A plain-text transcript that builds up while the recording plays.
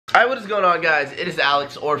Alright, what is going on, guys? It is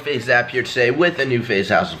Alex or FaZe here today with a new FaZe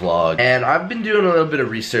House vlog. And I've been doing a little bit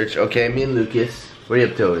of research, okay? Me and Lucas. What are you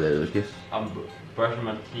up to over there, Lucas? I'm brushing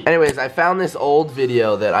my teeth. Anyways, I found this old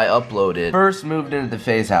video that I uploaded. First moved into the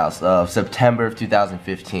FaZe House of September of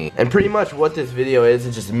 2015. And pretty much what this video is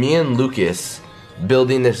just me and Lucas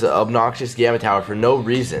building this obnoxious gamma tower for no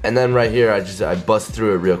reason. And then right here, I bust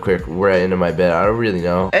through it real quick right into my bed. I don't really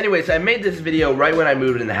know. Anyways, I made this video right when I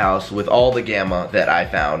moved in the house with all the gamma that I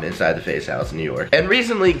found inside the FaZe House in New York. And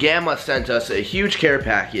recently, Gamma sent us a huge care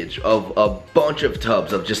package of a bunch of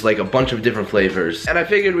tubs of just like a bunch of different flavors. And I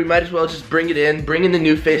figured we might as well just bring in the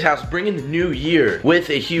new FaZe House, bring in the new year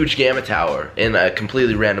with a huge gamma tower in a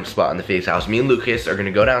completely random spot in the FaZe House. Me and Lucas are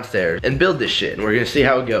gonna go downstairs and build this shit, and we're gonna see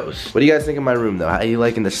how it goes. What do you guys think of my room though? How you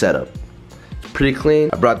liking the setup? It's pretty clean.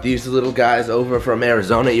 I brought these little guys over from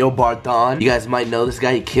Arizona. Yo, Barthon. You guys might know this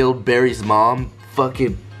guy. He killed Barry's mom.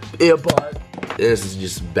 Fucking Bart. This is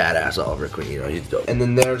just badass Oliver Queen, you know, he's dope. And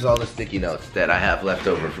then there's all the sticky notes that I have left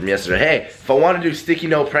over from yesterday. Hey, if I want to do sticky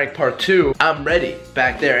note prank part 2, I'm ready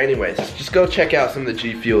back there. Anyways, just go check out some of the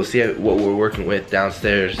G Fuel, see what we're working with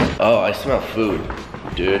downstairs. Oh, I smell food,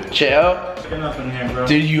 dude. Cheo? Cooking up in here, bro.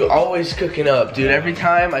 Dude, you always cooking up, dude. Every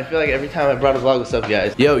time, I feel like every time I brought a vlog, what's up,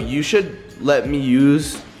 guys? Yo, you should let me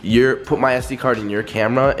put my SD card in your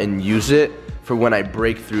camera and use it for when I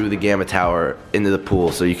break through the gamma tower into the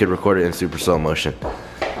pool, so you could record it in super slow motion.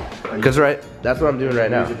 Cause right, that's what I'm doing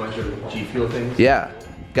right now. Use a bunch of G Fuel things. Yeah,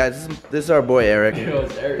 guys, this is our boy Eric. Yo,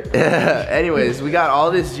 it's Eric. Anyways, we got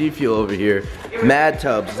all this G Fuel over here. Mad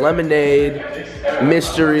tubs, lemonade,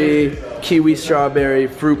 mystery, kiwi strawberry,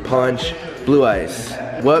 fruit punch, blue ice.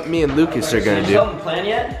 What me and Lucas are gonna do. Did you tell them the plan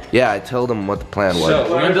yet? Yeah, I told them what the plan was. So,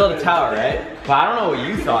 we're gonna build a tower, right? But I don't know what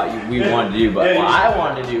you thought we wanted to do, but what I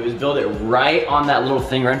wanted to do is build it right on that little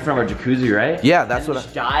thing right in front of our jacuzzi, right? Yeah, that's what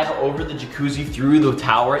just dive over the jacuzzi through the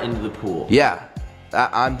tower into the pool. Yeah,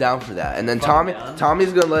 I'm down for that. And then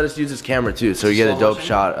Tommy's gonna let us use his camera too, so we get a dope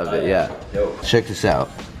shot of it, yeah. Dope. Check this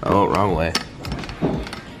out. Oh, wrong way.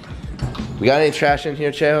 We got any trash in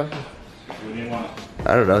here, Cheo? What do you want?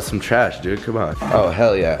 I don't know, some trash, dude, come on. Oh,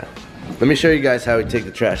 hell yeah. Let me show you guys how we take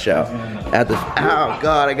the trash out. Ow,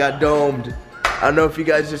 God, I got domed. I don't know if you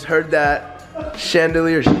guys just heard that.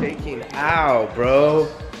 Chandelier shaking. Ow, bro.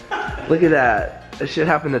 Look at that. That shit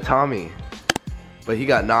happened to Tommy. But he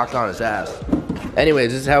got knocked on his ass.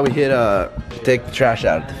 Anyways, this is how we take the trash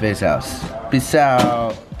out at the FaZe House. Peace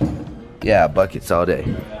out. Yeah, buckets all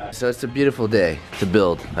day. So it's a beautiful day to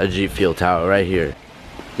build a G Fuel tower right here.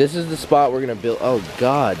 This is the spot we're gonna build. Oh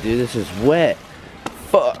God, dude, this is wet.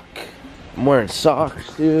 Fuck. I'm wearing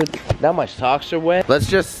socks, dude. Now my socks are wet. Let's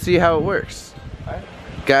just see how it works.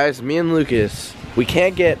 Guys, me and Lucas, we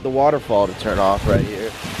can't get the waterfall to turn off right here.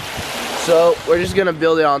 So we're just gonna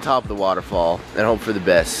build it on top of the waterfall and hope for the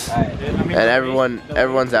best. And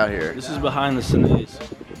everyone's out here. This is behind the scenes.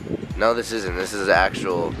 No, this isn't. This is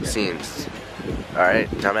actual scenes. All right,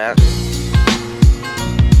 dumbass.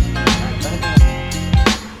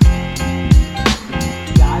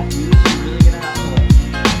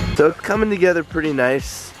 So it's coming together pretty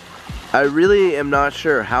nice. I really am not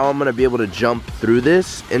sure how I'm gonna be able to jump through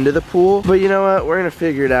this into the pool, but you know what? We're gonna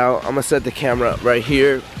figure it out. I'm gonna set the camera up right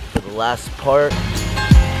here for the last part.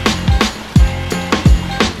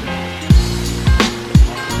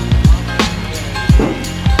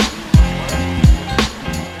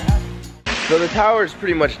 So the tower is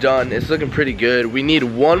pretty much done. It's looking pretty good. We need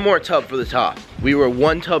one more tub for the top. We were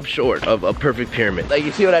one tub short of a perfect pyramid. Like,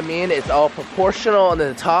 you see what I mean? It's all proportional, and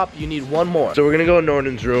then the top, you need one more. So we're gonna go in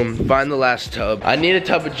Norton's room, find the last tub. I need a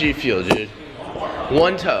tub of G Fuel, dude.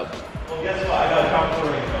 One tub. Well, guess what? I got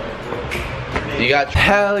a tub. You got,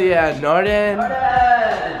 hell yeah, Norton.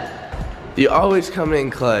 Norton. You always come in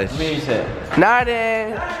clutch. What do you say?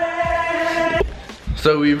 Norton.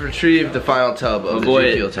 So we've retrieved the final tub of the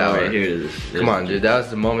G Fuel tower. Right, here it is. Come on, dude. That was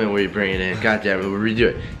the moment where you bring it in. God damn it, we'll redo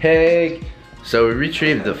it. Hey! So we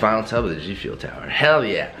retrieved the final tub of the G Fuel tower. Hell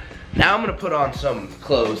yeah. Now I'm gonna put on some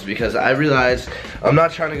clothes because I realized I'm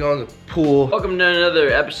not trying to go in the pool. Welcome to another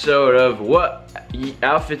episode of What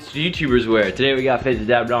Outfits Do YouTubers Wear. Today we got FaZe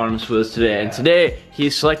Anonymous with us today. And today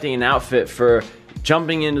he's selecting an outfit for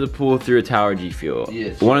jumping into the pool through a tower G Fuel.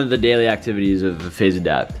 Yes. One of the daily activities of FaZe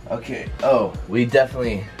Adapt. Okay. Oh, we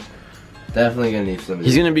definitely gonna need some of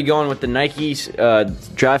He's gonna be going with the Nike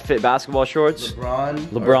Drive Fit basketball shorts.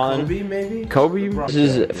 LeBron. Or Kobe, maybe? Kobe? This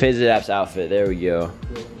is FaZe Adapt's outfit. There we go.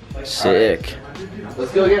 Sick. Right.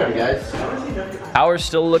 Let's go get him, guys. Ours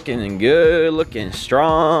still looking good, looking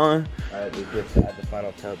strong. Alright, we get to add the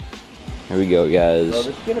final tub. Here we go, guys. Oh,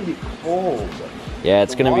 this is gonna be cold. Yeah,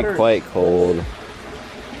 it's gonna be quite cold.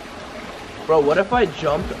 Bro, what if I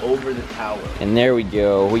jumped over the tower? And there we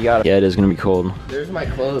go. We got it. Yeah, it is gonna be cold. There's my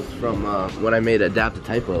clothes from when I made Adapt a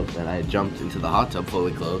Typo and I jumped into the hot tub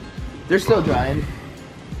fully clothed. They're still drying.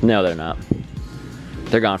 No, they're not.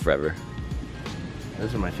 They're gone forever.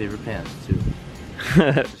 Those are my favorite pants too.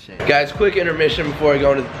 Guys, quick intermission before I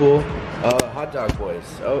go into the pool. Hot dog boys.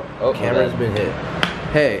 Oh, camera's been hit.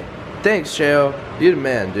 Hey, thanks, Cheo. You're the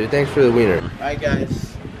man, dude. Thanks for the wiener. Alright,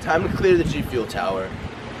 guys. Time to clear the G Fuel tower.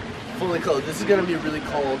 Fully clothed. This is gonna be really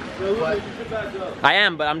cold. But I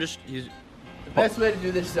am, but I'm just. the best way to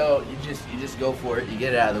do this, though, you just go for it. You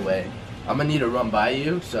get it out of the way. I'm gonna need to run by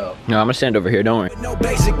you, so. No, I'm gonna stand over here. Don't worry. No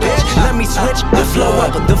basic bitch. Let me switch the flow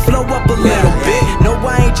up a little bit. No,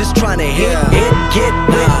 I ain't just trying to hit it. Get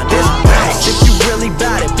with this bounce. If you really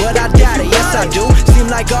bout it, but I doubt it. Yes, I do. Seem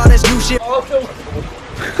like all this new shit.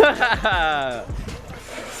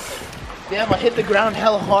 Damn, I hit the ground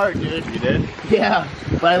hella hard, dude. You did? Yeah,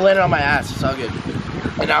 but I landed on my ass. It's all good.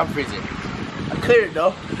 And now I'm freezing. I cleared it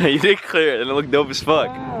though. You did clear it, and it looked dope as fuck.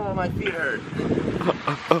 Oh, my feet hurt.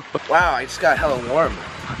 Wow, I just got hella warm.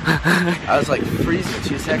 I was like freezing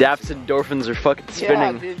 2 seconds. Daft's endorphins are fucking spinning.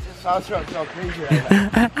 Yeah, dude, this sauce truck's all crazy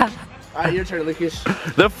right now. Alright, your turn, Lucas.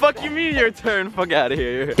 The fuck you mean your turn? Fuck out of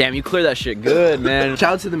here. Damn, you clear that shit good, man.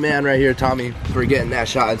 Shout out to the man right here, Tommy, for getting that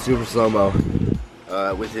shot in super slow-mo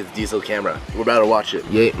with his diesel camera. We're about to watch it.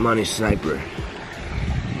 Yeet Money Sniper.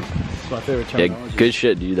 That's my favorite terminology. Yeah, good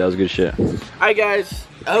shit, dude. That was good shit. Alright, guys.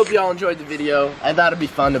 I hope y'all enjoyed the video. I thought it'd be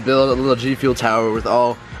fun to build a little G Fuel tower with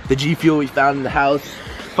all the G Fuel we found in the house.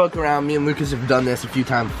 Fuck around. Me and Lucas have done this a few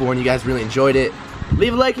times before and you guys really enjoyed it.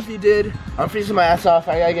 Leave a like if you did. I'm freezing my ass off.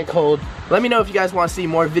 I gotta get cold. Let me know if you guys want to see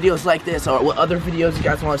more videos like this or what other videos you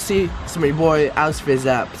guys want to see. It's my boy, Alex FaZe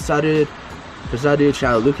at FaZe. Shout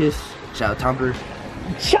out Lucas. Shout out Tomper.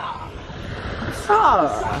 Ciao.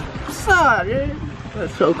 Sorry.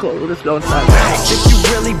 That's so cold. Let's go inside. If you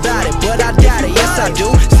really bout it, but I doubt it. Yes, I do.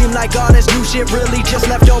 Seem like all this new shit really just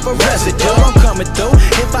left over residue. I'm coming through.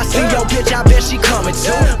 If I see your bitch, I bet she coming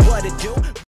too. But